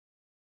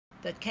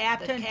The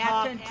Captain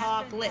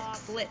Talk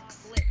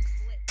Flicks.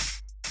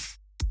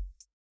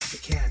 The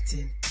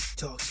Captain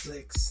talks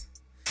flicks.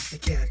 The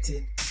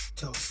Captain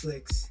talks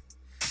flicks.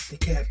 The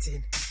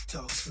Captain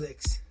talks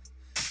flicks.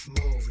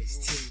 Movies,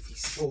 TV,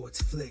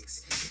 sports,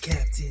 flicks. The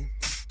Captain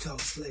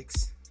talks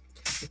flicks.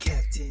 The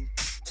Captain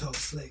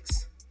talks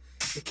flicks.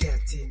 The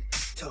Captain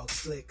talks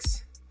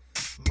flicks.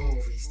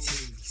 Movies,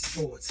 TV,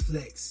 sports,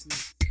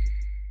 flicks.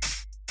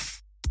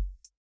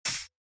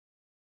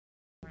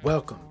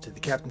 Welcome to the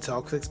Captain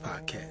Talk Flicks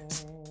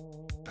podcast.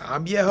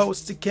 I'm your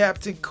host, the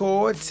Captain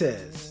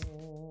Cortez,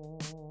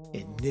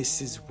 and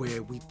this is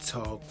where we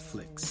talk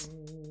flicks.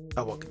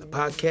 I welcome the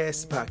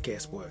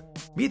podcast where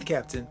me, the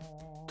Captain,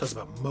 talks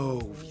about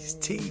movies,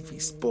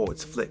 TV,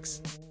 sports,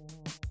 flicks,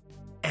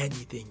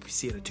 anything you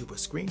see on a tuba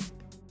screen.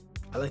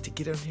 I like to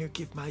get on here and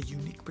give my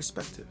unique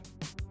perspective,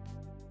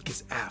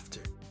 because after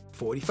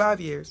 45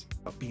 years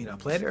of being on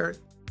planet Earth,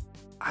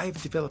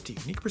 I've developed a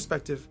unique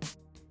perspective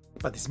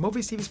about these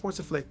movies, TV, sports,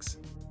 and flicks,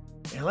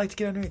 and I like to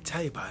get on there and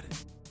tell you about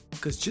it,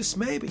 because just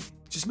maybe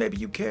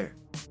you care.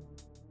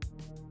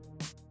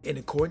 And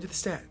according to the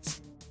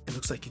stats, it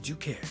looks like you do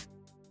care.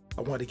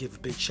 I want to give a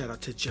big shout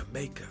out to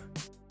Jamaica.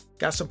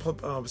 Got some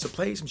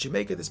plays from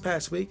Jamaica this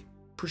past week.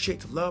 Appreciate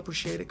the love,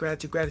 appreciate it,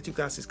 gratitude,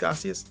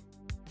 gracias.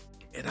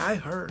 And I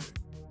heard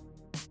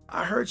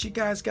you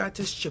guys got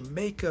this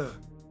Jamaica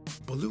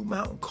Blue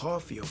Mountain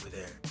coffee over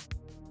there,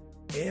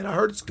 and I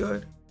heard it's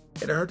good.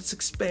 And I heard it's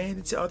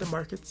expanded to other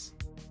markets.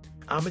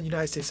 I'm in the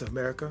United States of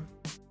America.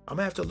 I'm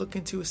gonna have to look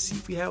into it, see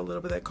if we have a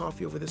little bit of that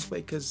coffee over this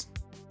way, because,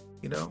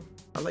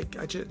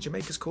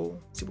 Jamaica's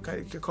cool. See what kind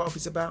of your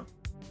coffee's about.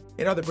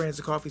 And other brands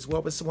of coffee as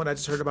well, but it's the one I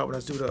just heard about when I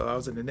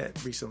was in the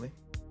net recently.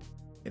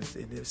 And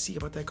see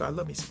about that. I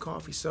love me some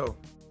coffee, so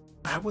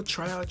I will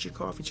try out your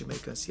coffee,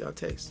 Jamaica, and see how it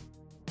tastes.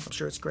 I'm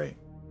sure it's great.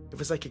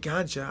 If it's like your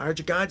ganja, I heard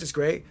your ganja's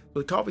great,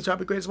 but the coffee's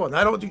probably great as well. Now,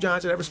 I don't do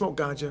ganja, I never smoke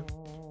ganja,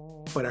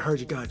 but I heard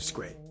your ganja's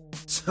great.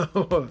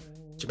 So,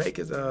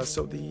 Jamaica's,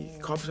 so the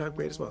coffee shop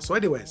great as well. So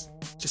anyways,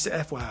 just an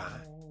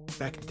FYI,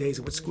 back in the days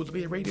I went to school to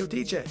be a radio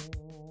DJ,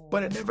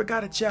 but I never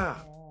got a job.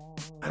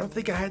 I don't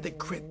think I had the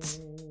grit.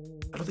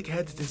 I don't think I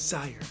had the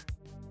desire.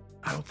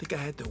 I don't think I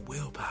had the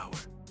willpower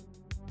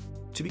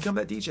to become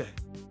that DJ.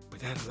 But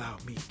that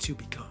allowed me to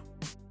become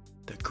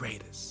the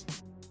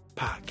greatest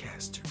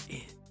podcaster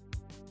in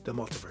the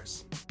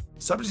multiverse.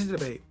 Subject to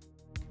debate.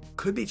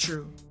 Could be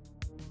true.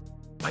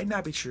 Might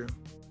not be true.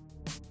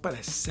 But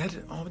I said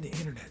it on the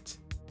internet.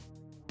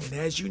 And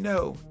as you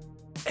know,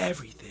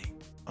 everything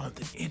on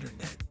the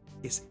internet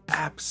is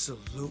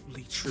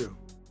absolutely true.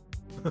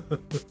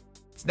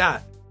 It's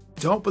not.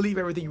 Don't believe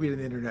everything you read on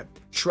the internet.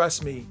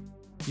 Trust me.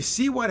 You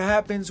see what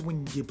happens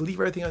when you believe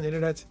everything on the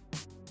internet?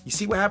 You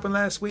see what happened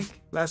last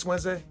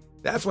Wednesday?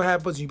 That's what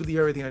happens when you believe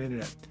everything on the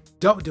internet.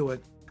 Don't do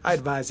it. I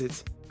advise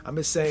it. I'm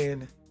just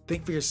saying,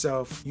 think for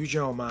yourself. Use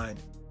your own mind.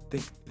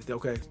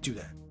 Okay, do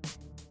that.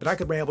 But I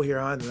could ramble here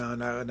on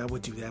and I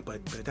would do that,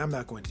 but I'm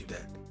not going to do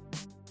that.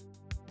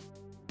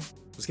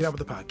 Let's get on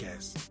with the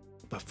podcast.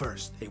 But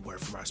first, a word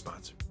from our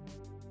sponsor.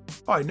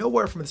 All right, no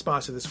word from the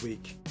sponsor this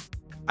week.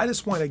 I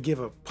just want to give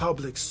a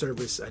public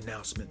service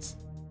announcement.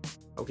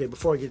 Okay,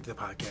 before I get to the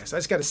podcast, I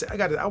just got to say,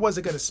 I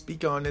wasn't going to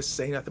speak on this,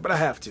 say nothing, but I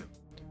have to.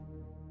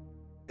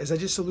 As I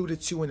just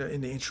alluded to in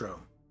the intro,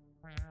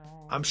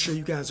 I'm sure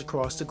you guys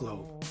across the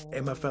globe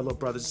and my fellow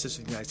brothers and sisters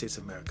in the United States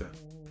of America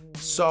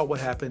saw what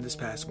happened this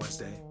past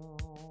Wednesday.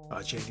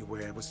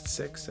 January, was it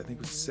 6th? I think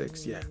it was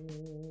 6th, yeah.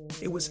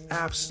 It was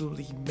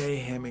absolutely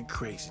mayhem and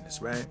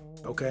craziness, right?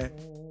 Okay?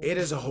 It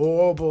is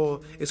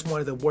horrible. It's one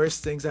of the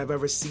worst things I've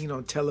ever seen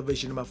on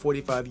television in my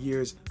 45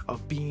 years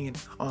of being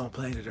on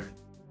planet Earth.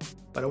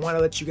 But I want to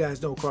let you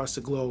guys know across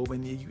the globe,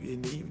 and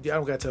I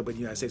don't got to tell about the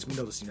United States, we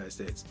know this is the United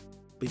States.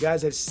 But you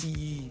guys that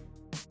see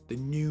the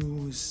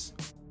news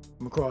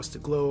from across the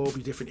globe,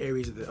 in different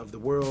areas of the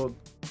world,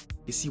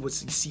 you see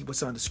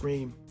what's on the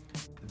screen.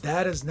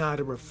 That is not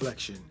a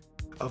reflection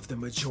of the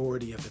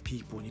majority of the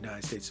people in the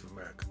United States of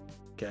America.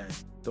 Okay,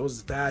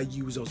 those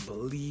values, those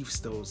beliefs,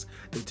 those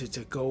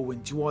to go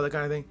and do all that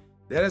kind of thing,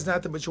 that is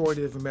not the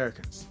majority of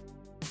Americans.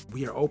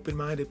 We are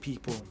open-minded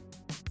people.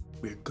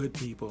 We are good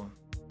people.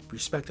 We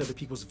respect other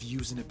people's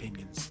views and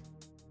opinions.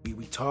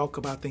 We talk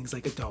about things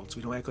like adults.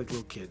 We don't act like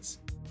little kids.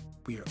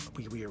 We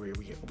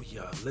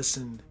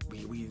listen.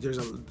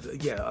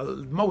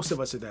 Most of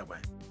us are that way.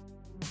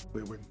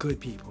 We're good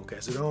people. Okay,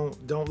 so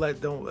don't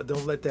let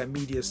that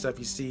media stuff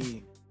you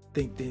see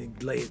think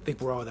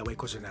we're all that way,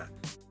 because we're not.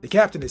 The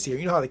captain is here.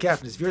 You know how the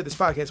captain is. If you heard this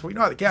podcast, well, you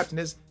know how the captain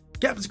is. The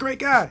captain's a great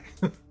guy.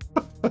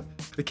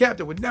 The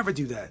captain would never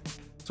do that.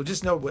 So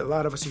just know a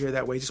lot of us are here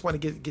that way. Just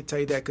want to tell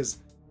you that, because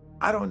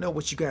I don't know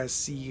what you guys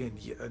see in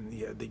your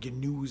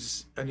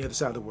news on the other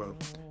side of the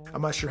world.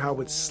 I'm not sure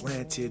how it's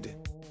slanted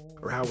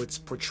or how it's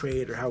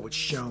portrayed or how it's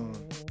shown.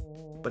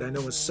 But I know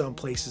in some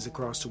places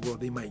across the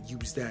world, they might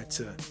use that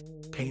to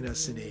paint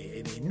us in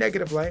a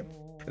negative light.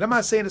 And I'm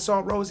not saying it's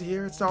all rosy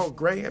here. It's all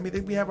great. I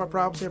mean, we have our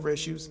problems, we have our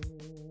issues.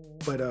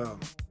 But as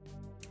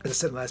I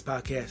said in the last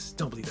podcast,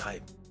 don't believe the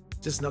hype.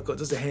 Just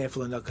a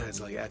handful of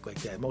knuckleheads act like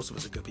that. Most of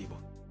us are good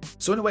people.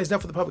 So anyways, enough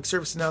for the public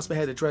service announcement.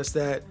 I had to address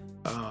that.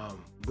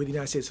 We're the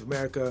United States of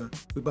America.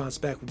 We bounce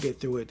back. We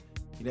get through it.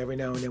 Every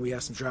now and then we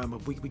have some drama.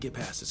 We get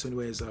past it. So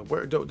anyways,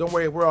 don't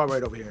worry. We're all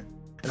right over here.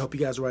 And I hope you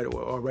guys are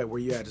all right where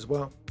you're at as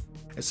well.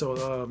 And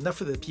so enough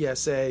for the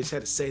PSA. Just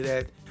had to say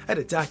that. I had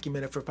to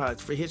document it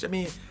for Hitch. I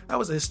mean, that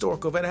was a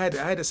historical event.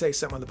 I had to say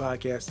something on the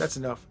podcast. That's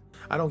enough.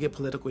 I don't get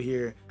political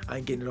here. I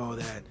ain't getting into all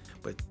that.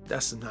 But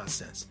that's some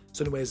nonsense.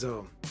 So anyways,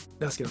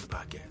 let's get on the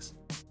podcast.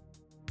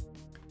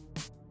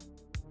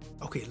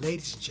 Okay,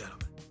 ladies and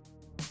gentlemen.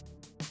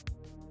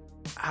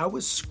 I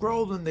was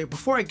scrolling there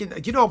before I get. I'm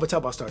gonna talk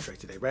about Star Trek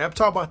today, right? I'm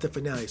talking about the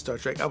finale of Star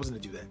Trek. I was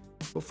gonna do that.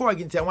 Before I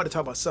get into that, I want to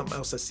talk about something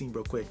else I seen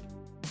real quick.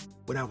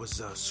 When I was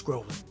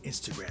scrolling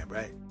Instagram,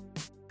 right?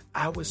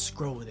 I was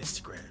scrolling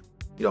Instagram.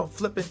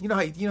 Flipping. You know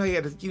how you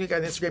got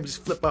Instagram. You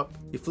just flip up.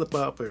 You flip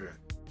up, or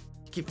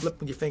you keep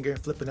flipping your finger and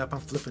flipping up.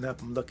 I'm flipping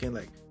up. I'm looking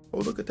like, oh,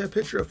 look at that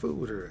picture of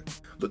food, or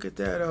look at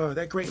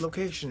that great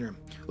location, or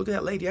look at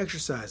that lady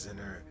exercising,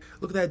 or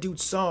look at that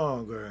dude's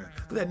song, or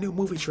look at that new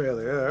movie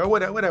trailer, or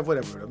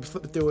whatever. I'm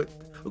flipping through it.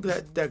 Look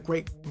at that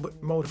great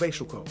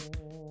motivational quote.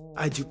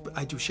 I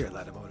do share a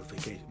lot of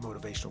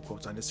motivational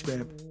quotes on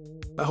Instagram.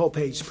 My whole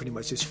page pretty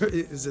much is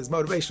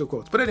motivational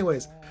quotes. But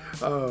anyways,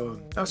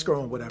 I'm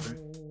scrolling whatever,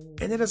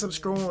 and then as I'm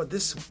scrolling,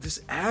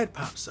 this ad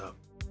pops up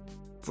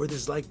for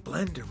this like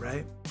blender,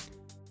 right?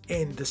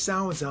 And the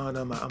sound's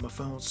on my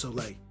phone, so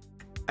like.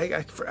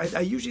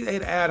 I usually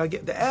get an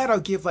ad. I'll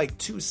give like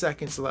 2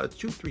 seconds,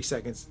 2-3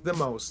 seconds, the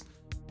most.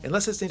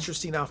 Unless it's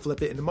interesting, I'll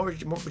flip it. And the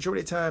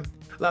majority of the time,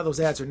 a lot of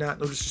those ads are not.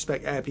 No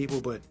disrespect, ad people,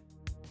 but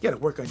you got to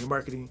work on your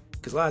marketing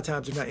because a lot of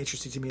times they're not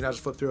interesting to me, and I'll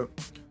just flip through it.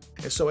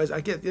 And so as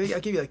I give you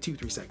like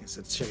 2-3 seconds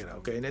to check it out,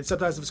 okay? And then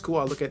sometimes if it's cool,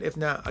 I'll look at it. If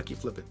not, I'll keep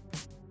flipping.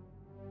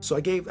 So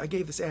I gave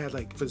this ad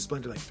like for this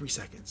blender like 3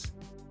 seconds,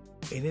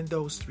 and in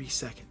those 3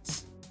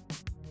 seconds,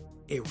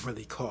 it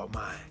really caught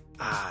my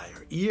eye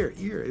or ear.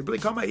 It really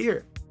caught my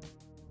ear.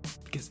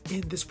 Because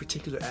in this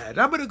particular ad,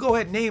 I'm going to go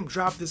ahead and name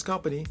drop this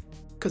company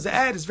because the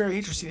ad is very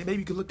interesting and maybe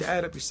you can look the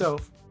ad up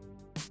yourself.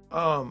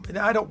 And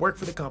I don't work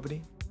for the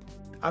company.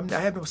 I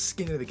have no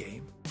skin in the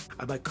game.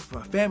 My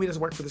family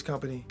doesn't work for this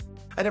company.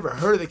 I never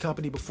heard of the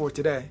company before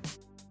today.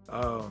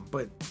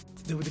 But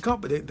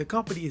the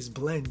company is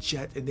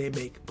BlendJet, and they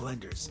make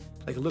blenders,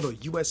 like a little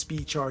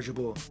USB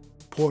chargeable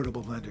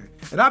portable blender.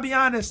 And I'll be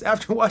honest,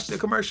 after watching the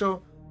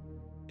commercial,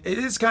 it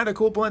is kind of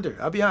cool blender.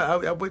 I'll be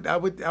honest,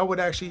 I would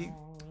actually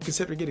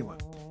consider getting one.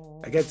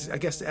 I guess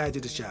the ad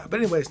did its job.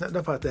 But anyways,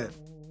 enough about that.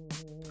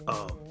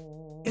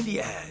 In the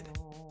ad,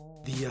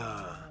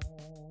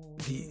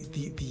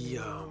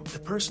 the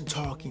person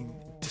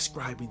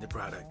describing the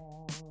product,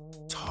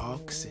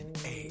 talks in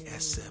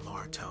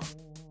ASMR tone.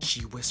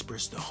 She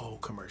whispers the whole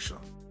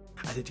commercial.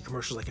 I think the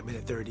commercial is like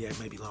 1:30. It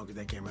might be longer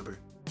than I can't remember.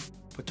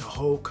 But the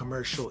whole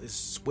commercial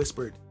is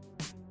whispered.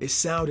 It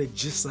sounded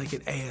just like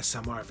an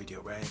ASMR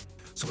video, right?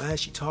 So as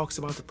she talks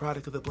about the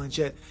product of the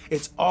BlendJet,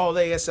 it's all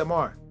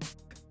ASMR.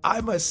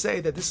 I must say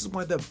that this is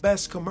one of the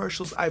best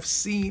commercials I've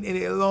seen in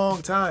a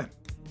long time.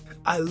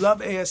 I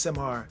love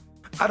ASMR.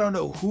 I don't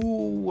know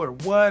who or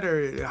what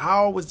or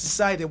how it was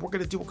decided we're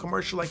going to do a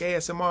commercial like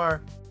ASMR.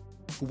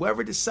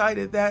 Whoever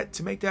decided that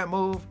to make that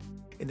move,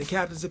 in the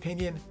captain's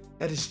opinion,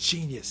 that is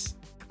genius.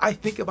 I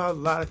think about a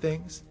lot of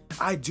things.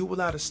 I do a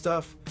lot of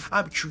stuff.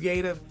 I'm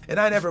creative, and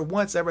I never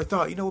once ever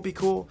thought, what would be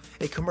cool?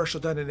 A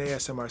commercial done in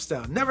ASMR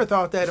style. Never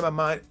thought that in my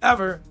mind,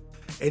 ever.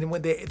 And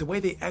when the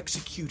way they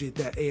executed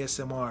that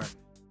ASMR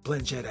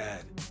BlendJet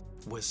ad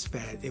was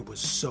it was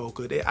so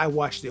good. I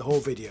watched the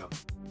whole video.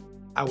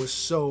 I was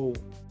so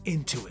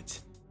into it.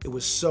 It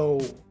was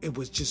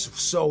just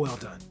so well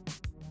done.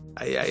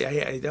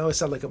 I know it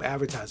sounds like I'm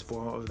advertising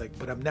for it,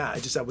 but I'm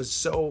not. I was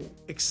so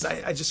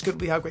excited. I just couldn't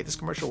believe how great this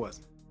commercial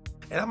was.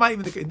 And I'm not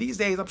even, these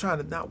days, I'm trying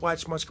to not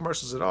watch much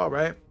commercials at all,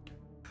 right?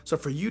 So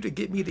for you to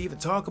get me to even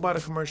talk about a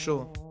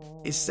commercial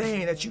is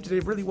saying that you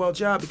did a really well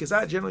job, because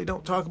I generally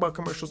don't talk about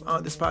commercials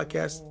on this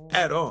podcast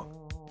at all.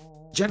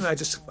 Generally,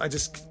 I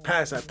just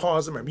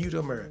pause them or mute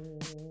them or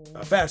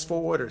fast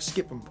forward or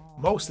skip them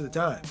most of the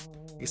time.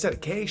 Like I said,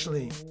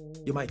 occasionally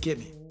you might get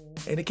me.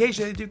 And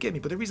occasionally they do get me.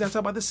 But the reason I'm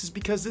talking about this is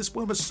because this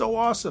one was so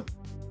awesome.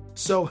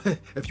 So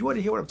if you want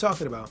to hear what I'm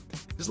talking about,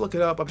 just look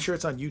it up. I'm sure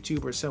it's on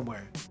YouTube or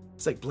somewhere.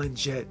 It's like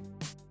BlendJet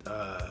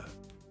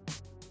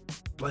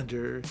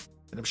blender,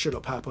 and I'm sure it'll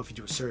pop up if you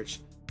do a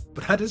search.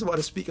 But I just want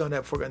to speak on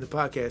that before getting the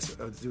podcast,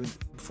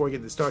 before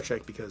getting to Star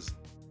Trek, because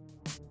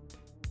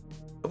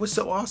it was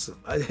so awesome.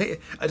 I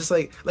just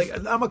like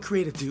I'm a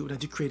creative dude, and I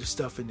do creative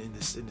stuff in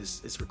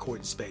this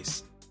recording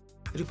space.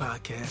 I do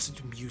podcasts, I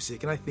do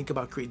music, and I think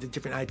about creating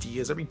different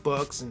ideas. I read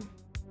books, and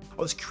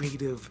all this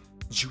creative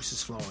juice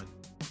is flowing.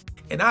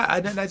 And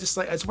I just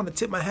want to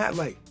tip my hat,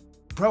 like,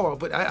 bro.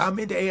 But I'm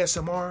into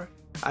ASMR.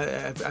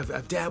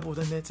 I've dabbled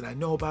in it, and I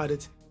know about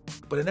it.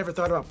 But I never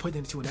thought about putting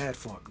it into an ad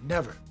form.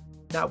 Never.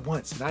 Not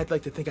once. And I'd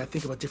like to think I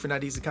think about different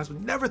ideas and concepts.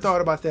 Never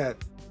thought about that.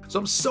 So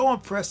I'm so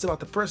impressed about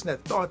the person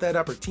that thought that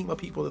up, or team of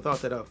people that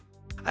thought that up.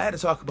 I had to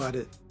talk about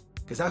it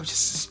because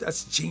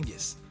that's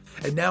genius.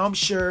 And now I'm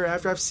sure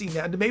after I've seen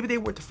that, and maybe they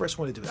weren't the first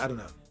one to do it. I don't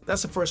know.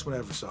 That's the first one I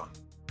ever saw.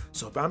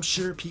 So if I'm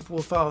sure people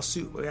will follow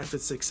suit after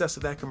the success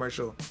of that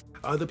commercial.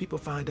 Other people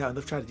find out and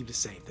they'll try to do the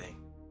same thing.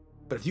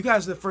 But if you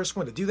guys are the first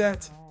one to do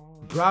that,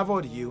 bravo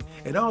to you.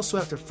 And also,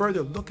 after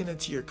further looking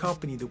into your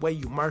company, the way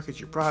you market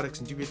your products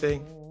and do your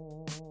thing,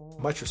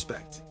 much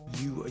respect.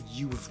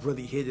 You've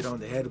really hit it on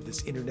the head of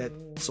this internet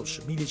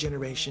social media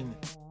generation,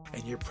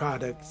 and your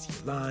products,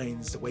 your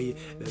lines, the way,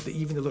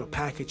 even the little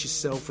package you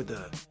sell for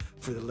the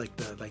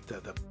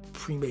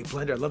pre-made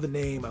blender. I love the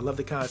name. I love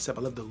the concept.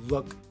 I love the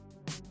look.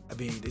 I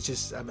mean, it's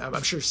just,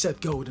 I'm sure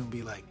Seth Godin will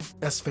be like,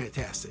 that's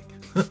fantastic.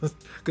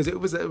 Because it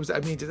was,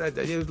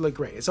 it looked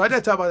great. So I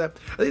did talk about that.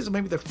 I think this was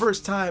maybe the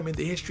first time in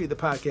the history of the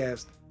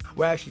podcast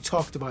where I actually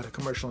talked about a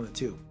commercial on the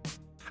tube.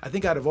 I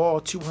think out of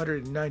all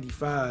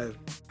 295,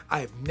 I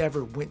have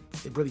never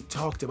really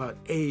talked about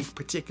a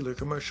particular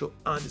commercial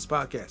on this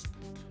podcast.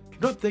 You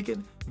know what I'm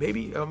thinking?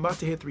 Maybe I'm about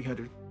to hit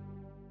 300.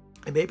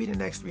 And maybe the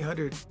next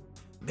 300,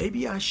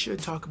 maybe I should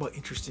talk about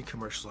interesting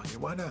commercials on here.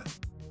 Why not?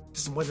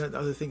 Just one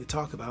other thing to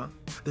talk about.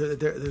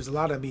 There's a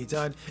lot of me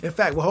done. In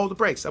fact, we'll hold the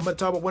brakes. I'm going to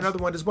talk about one other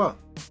one as well.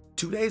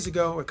 2 days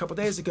ago, or a couple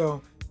days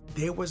ago,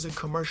 there was a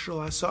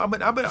commercial I saw.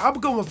 I'm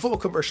going full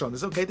commercial on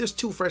this. Okay, there's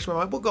two fresh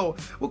ones.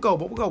 We'll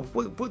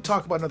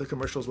talk about another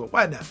commercial as well.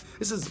 Why not?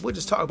 We'll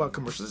just talk about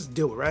commercials. Let's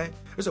do it, right?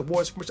 There's a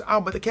awards commercial.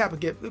 But the cap is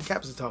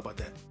to talk about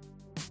that.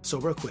 So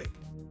real quick,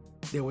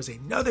 there was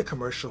another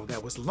commercial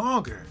that was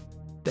longer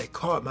that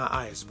caught my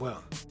eye as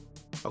well.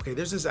 Okay,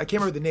 there's this, I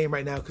can't remember the name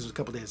right now because it was a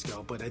couple days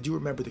ago, but I do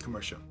remember the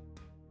commercial.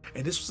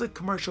 And this was a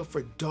commercial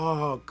for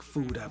dog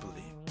food, I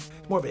believe.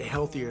 More of a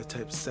healthier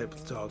type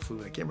of dog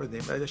food. I can't remember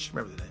the name. I should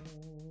remember the name.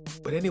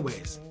 But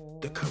anyways,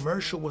 the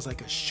commercial was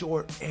like a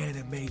short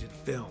animated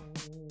film.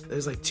 It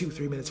was like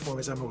 2-3 minutes, 4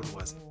 minutes. I don't remember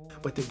what it was.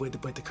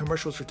 But the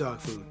commercial was for dog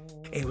food.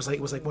 And it was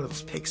like one of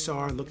those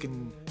Pixar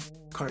looking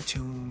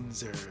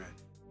cartoons or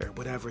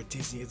whatever,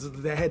 Disney.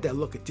 They had that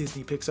look of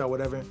Disney, Pixar,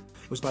 whatever.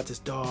 It was about this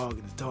dog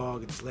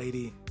and this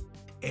lady.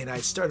 And I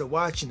started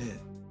watching it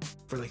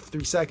for like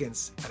 3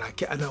 seconds, and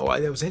I know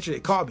it was interesting.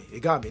 It caught me. It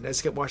got me, and I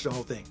just kept watching the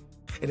whole thing.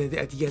 And then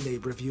at the end, they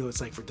review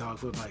it's like for dog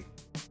food. I'm like,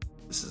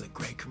 this is a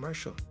great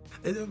commercial.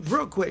 And then,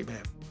 real quick,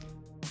 man.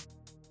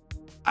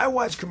 I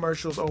watch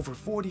commercials over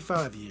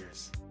 45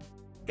 years,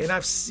 and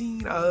I've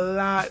seen a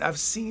lot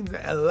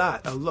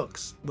of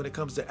looks when it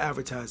comes to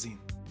advertising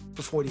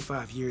for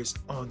 45 years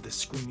on the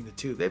screen, the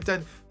tube. They've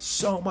done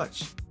so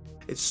much.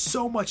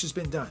 So much has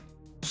been done.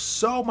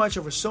 So much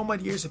over so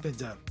many years have been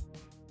done.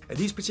 And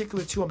these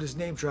particular two, I'm just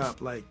name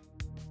drop, like,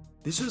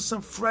 these are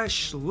some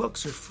fresh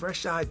looks or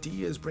fresh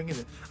ideas, bringing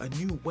a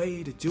new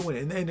way to doing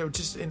it.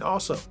 And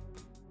also,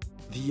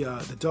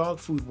 the dog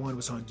food one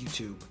was on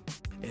YouTube,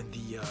 and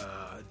the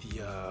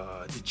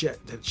jet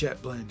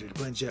blender, the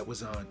blend jet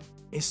was on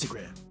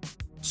Instagram.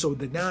 So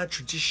the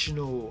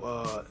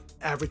non-traditional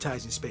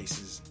advertising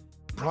spaces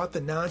brought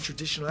the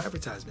non-traditional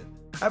advertisement.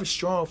 I have a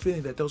strong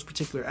feeling that those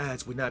particular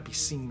ads would not be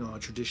seen on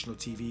traditional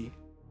TV.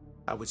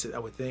 I would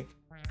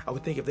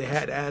think if they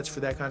had ads for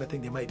that kind of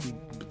thing, they might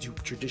do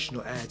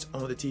traditional ads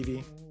on the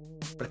TV.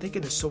 But I think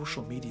in the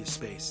social media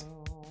space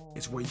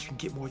is where you can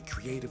get more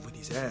creative with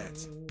these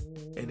ads.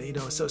 And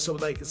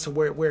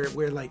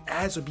where like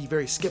ads would be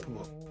very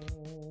skippable.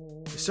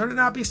 They're starting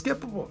to not be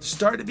skippable. They're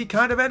starting to be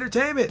kind of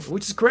entertainment,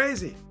 which is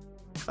crazy.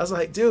 I was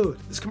like, dude,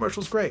 this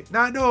commercial's great.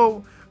 Now I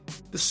know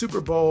the Super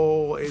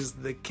Bowl is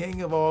the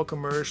king of all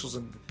commercials,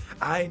 and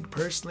I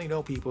personally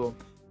know people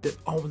that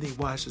only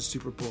watch the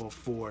Super Bowl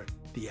for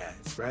the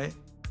ads, right?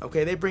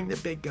 Okay, they bring the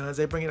big guns,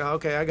 they bring it out.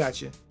 Okay, I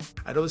got you.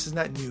 I know this is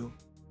not new,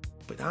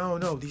 but I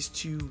don't know. These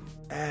two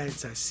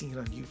ads I've seen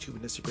on YouTube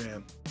and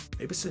Instagram,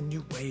 maybe it's a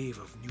new wave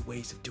of new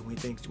ways of doing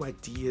things, new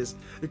ideas.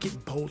 They're getting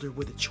bolder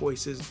with the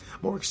choices,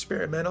 more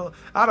experimental.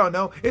 I don't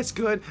know. It's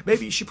good.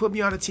 Maybe you should put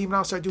me on a team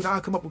and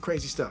I'll come up with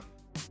crazy stuff.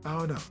 I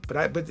don't know. But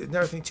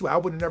another thing too, I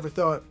would have never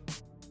thought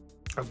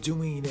of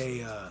doing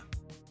a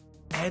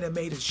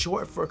animated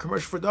short for a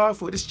commercial for dog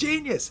food. It's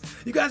genius.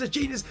 You guys are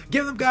genius.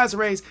 Give them guys a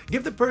raise.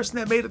 Give the person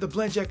that made it the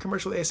Blend Jet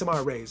commercial ASMR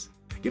a raise.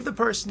 Give the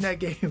person that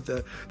gave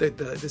the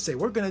say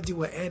we're gonna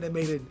do an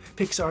animated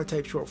Pixar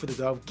type short for the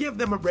dog. Give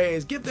them a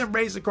raise. Give them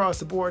raise across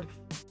the board.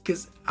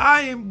 Cause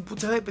I am the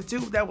type of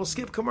dude that will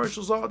skip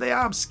commercials all day.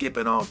 I'm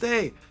skipping all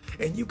day.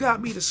 And you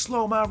got me to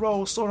slow my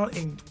roll, slow down,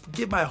 and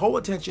give my whole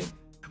attention,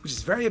 which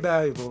is very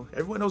valuable.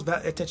 Everyone knows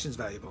attention is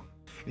valuable.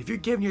 And if you're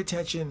giving your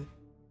attention,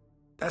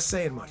 that's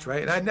saying much,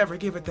 right? And I never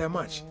give it that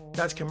much.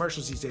 That's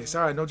commercials these days.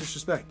 Sorry, no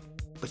disrespect.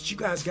 But you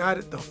guys got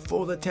it, the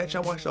full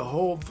attention. I watched the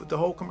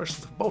whole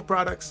commercials of both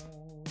products.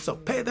 So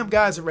pay them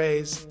guys a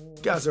raise.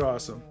 You guys are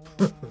awesome.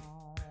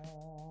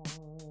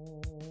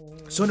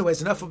 So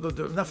anyways, enough about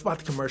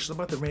the commercials,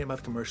 about the rain about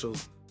the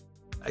commercials.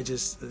 I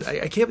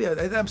can't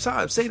believe I'm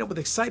sorry, I'm saying it with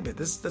excitement.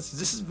 This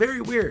is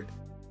very weird.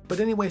 But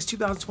anyways,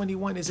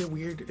 2021 is a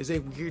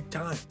weird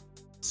time.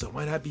 So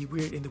why not be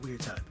weird in the weird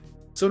time?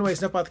 So anyways,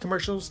 enough about the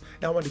commercials.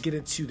 Now I want to get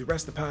into the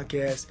rest of the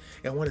podcast,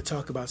 and I want to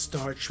talk about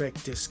Star Trek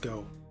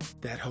Disco,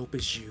 That Hope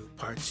Is You,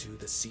 Part 2,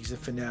 the season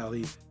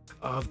finale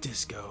of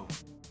Disco.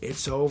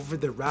 It's over.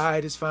 The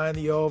ride is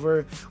finally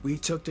over. We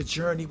took the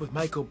journey with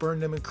Michael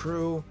Burnham and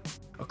crew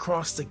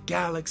across the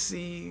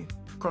galaxy,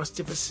 across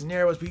different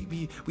scenarios.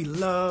 We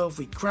loved,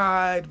 we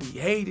cried, we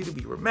hated,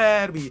 we were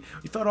mad, we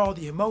felt all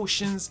the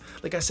emotions.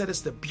 Like I said,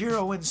 it's the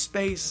Bureau in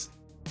Space.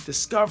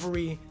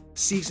 Discovery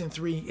Season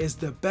 3 is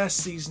the best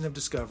season of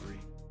Discovery.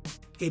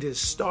 It is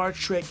Star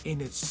Trek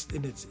at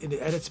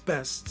its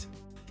best.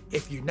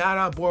 If you're not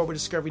on board with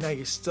Discovery now,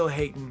 you're still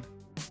hating.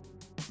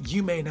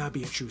 You may not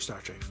be a true Star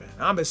Trek fan.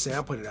 I'm just saying,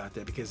 I'll put it out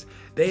there because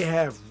they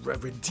have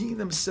redeemed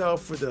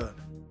themselves for the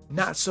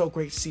not so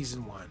great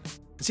season 1.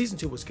 Season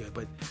 2 was good,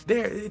 but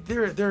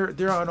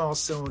they're on all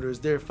cylinders.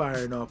 They're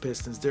firing all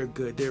pistons. They're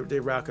good.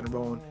 They're rocking and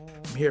rolling.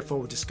 From here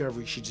forward,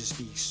 Discovery should just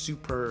be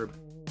superb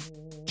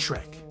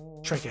Trek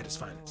at its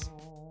finest.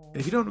 And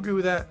if you don't agree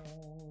with that,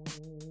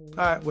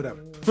 all right,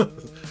 whatever.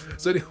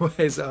 So,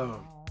 anyways,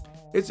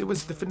 it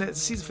was the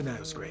season finale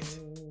was great.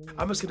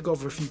 I'm just gonna go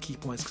over a few key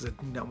points because I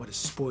do not want to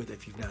spoil it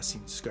if you've not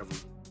seen Discovery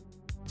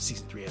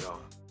Season 3 at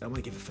all. I want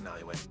to give the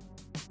finale away.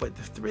 But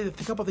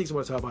the couple of things I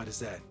want to talk about is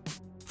that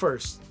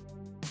first,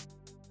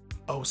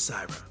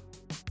 Osyraa,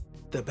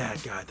 the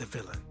bad guy, the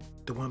villain,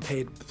 the one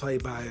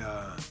played by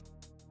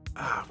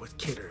what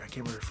Kidder? I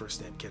can't remember her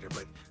first name, Kidder,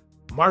 but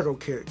Margot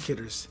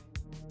Kidder's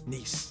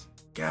niece.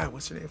 God,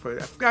 what's her name for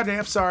it? I forgot her name.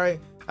 I'm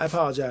sorry. I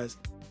apologize.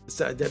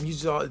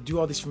 Do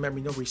all these from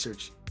memory, no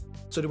research.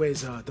 So,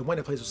 anyways, the one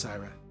that plays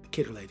Osyraa, the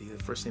Kidder lady,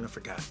 the first name I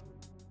forgot.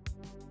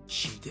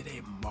 She did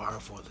a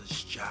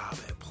marvelous job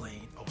at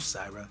playing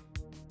Osyraa.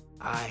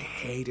 I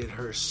hated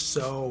her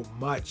so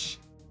much.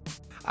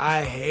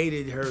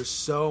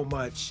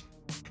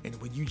 And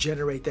when you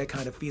generate that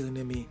kind of feeling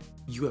in me,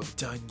 you have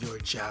done your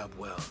job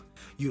well.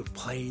 You have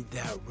played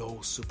that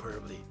role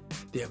superbly.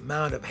 The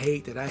amount of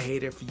hate that I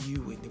hated for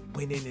you and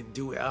went in and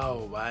do it,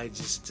 I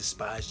just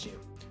despised you.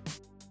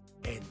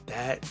 And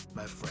that,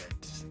 my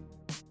friends,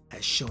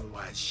 has shown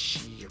why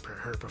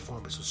her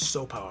performance was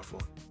so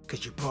powerful,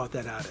 because you brought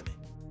that out of me.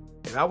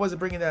 If I wasn't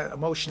bringing that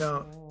emotion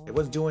out, it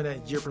wasn't doing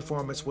that, your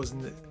performance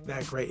wasn't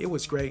that great. It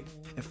was great.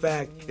 In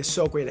fact, it's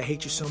so great. I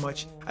hate you so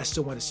much. I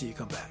still want to see you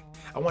come back.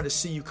 I want to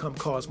see you come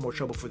cause more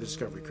trouble for the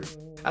Discovery crew.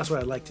 That's what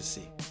I'd like to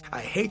see. I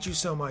hate you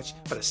so much,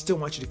 but I still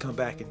want you to come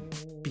back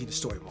and be in the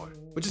story more,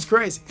 which is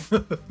crazy.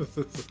 So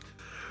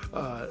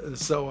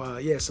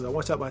I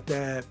want to talk about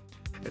that.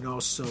 And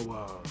also,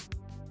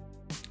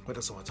 what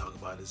else I want to talk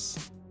about is,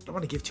 I don't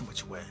want to give too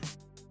much away.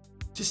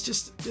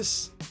 Just the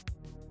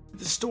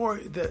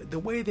story, the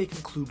way they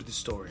concluded the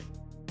story.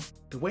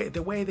 The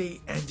way they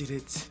ended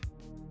it,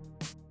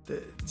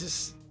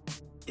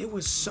 it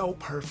was so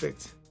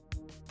perfect.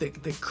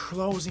 The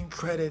closing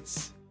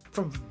credits,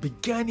 from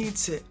beginning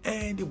to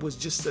end, it was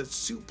just a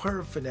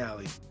superb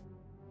finale.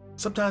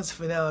 Sometimes the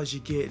finales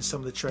you get in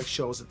some of the Trek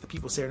shows that the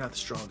people say are not the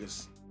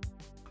strongest.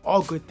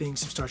 All good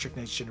things from Star Trek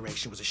Next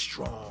Generation was a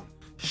strong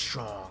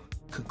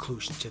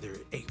conclusion to their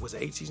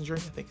 8-season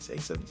journey? I think it's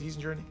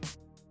 7-season journey.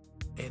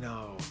 And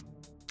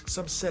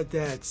some said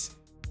that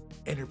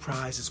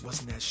Enterprises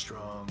wasn't that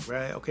strong,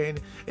 right? Okay,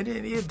 and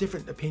you have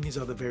different opinions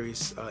of the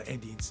various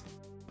endings,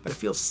 but I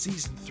feel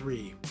season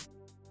 3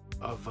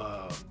 of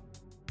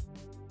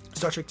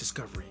Star Trek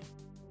Discovery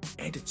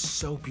ended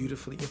so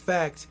beautifully. In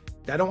fact,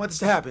 I don't want this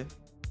to happen,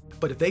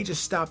 but if they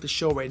just stopped the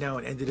show right now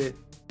and ended it,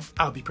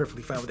 I'll be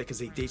perfectly fine with it, because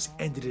they just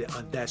ended it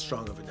on that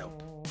strong of a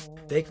note.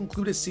 They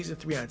concluded season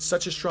 3 on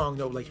such a strong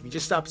note. Like, if you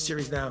just stop the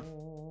series now,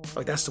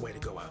 like, that's the way to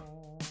go out.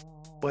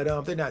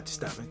 But they're not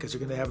stopping, because they're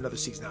going to have another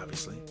season,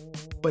 obviously.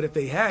 But if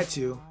they had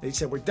to, they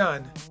said, we're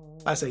done,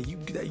 I say,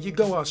 you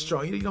go out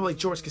strong. You know, like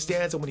George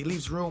Costanza, when he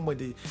leaves room, when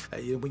you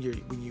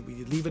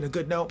leave in a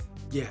good note,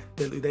 yeah,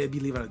 they'd be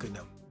leaving on a good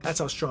note. That's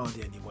how strong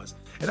the ending was.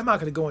 And I'm not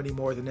going to go any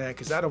more than that,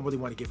 because I don't really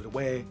want to give it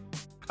away.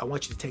 I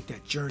want you to take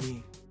that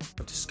journey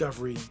of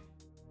discovery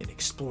and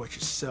explore it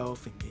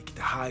yourself and get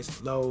the highs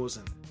and lows.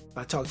 And if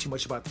I talk too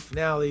much about the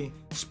finale,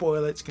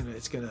 spoil it. It's not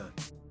gonna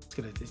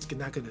be it's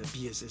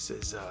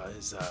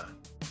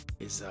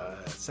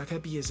not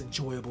gonna be as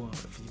enjoyable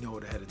if you know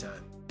it ahead of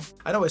time.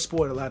 I know I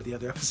spoiled a lot of the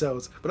other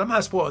episodes, but I'm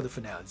not spoiling the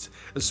finales.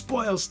 The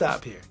spoils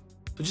stop here.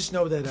 So just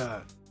know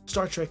that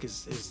Star Trek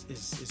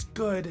is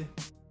good.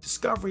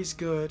 Discovery's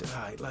good.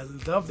 I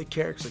love the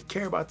characters. I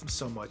care about them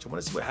so much. I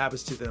want to see what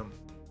happens to them.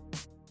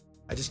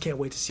 I just can't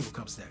wait to see what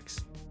comes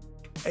next.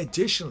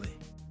 Additionally,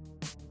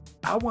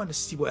 I want to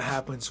see what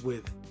happens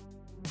with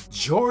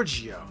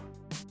Georgiou.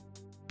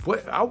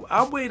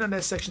 I'll wait on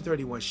that Section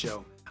 31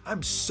 show.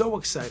 I'm so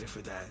excited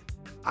for that.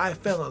 I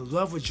fell in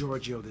love with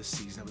Georgiou this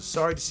season. I was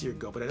sorry to see her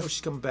go, but I know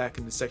she's coming back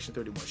in the Section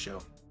 31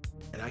 show,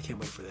 and I can't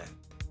wait for that.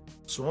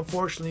 So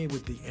unfortunately,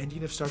 with the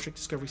ending of Star Trek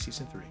Discovery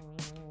Season 3,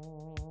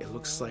 it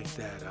looks like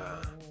that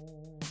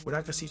we're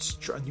not going to see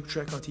a new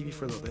Trek on TV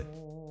for a little bit.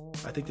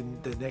 I think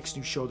the next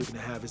new show they're going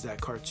to have is that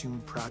cartoon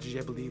Prodigy,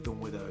 I believe, the one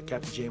with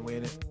Captain Janeway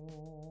in it.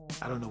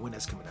 I don't know when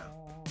that's coming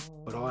out.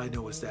 But all I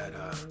know is that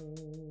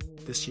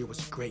this year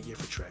was a great year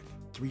for Trek.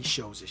 3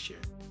 shows this year.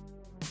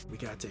 We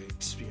got to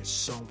experience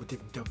so much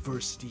different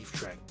diversity of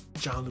Trek.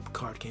 Jean-Luc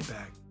Picard came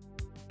back.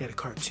 He had a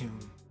cartoon.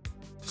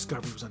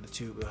 Discovery was on the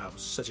tube. It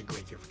was such a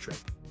great year for Trek.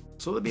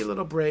 So there'll be a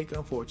little break,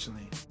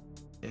 unfortunately.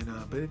 And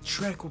but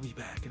Trek will be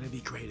back, and it'll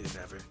be greater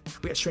than ever.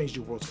 We got Strange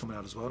New Worlds coming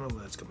out as well. I don't know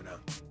when that's coming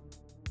out.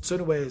 So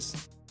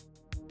anyways,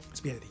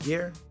 it's the end of the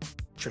year.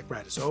 Trek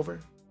ride is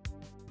over.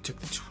 Took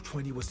the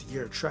 2020 was the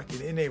year of Trek,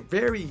 and in a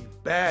very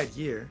bad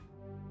year,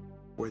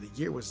 where the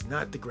year was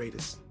not the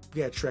greatest, we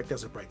had Trek. That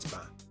was a bright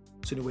spot.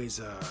 So anyways,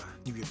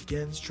 New Year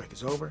begins. Trek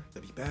is over.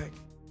 They'll be back.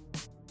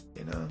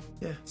 And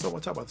yeah, so I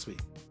want to talk about this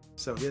week.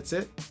 So that's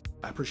it.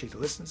 I appreciate the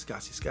listens.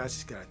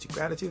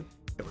 Gratitude.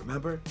 And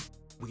remember,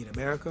 we in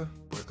America,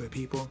 we're good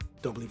people.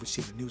 Don't believe what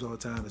you see in the news all the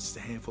time. It's just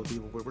a handful of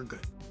people where we're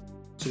good.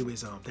 So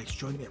anyways, thanks for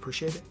joining me. I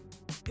appreciate it.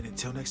 And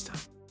until next time,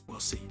 we'll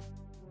see you.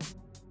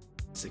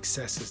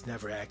 Success is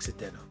never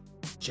accidental.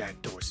 Jack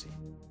Dorsey.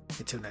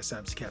 Until next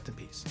time, it's Captain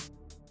Peace.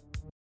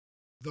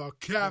 The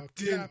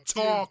Captain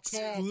Talks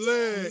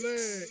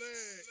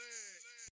Flicks.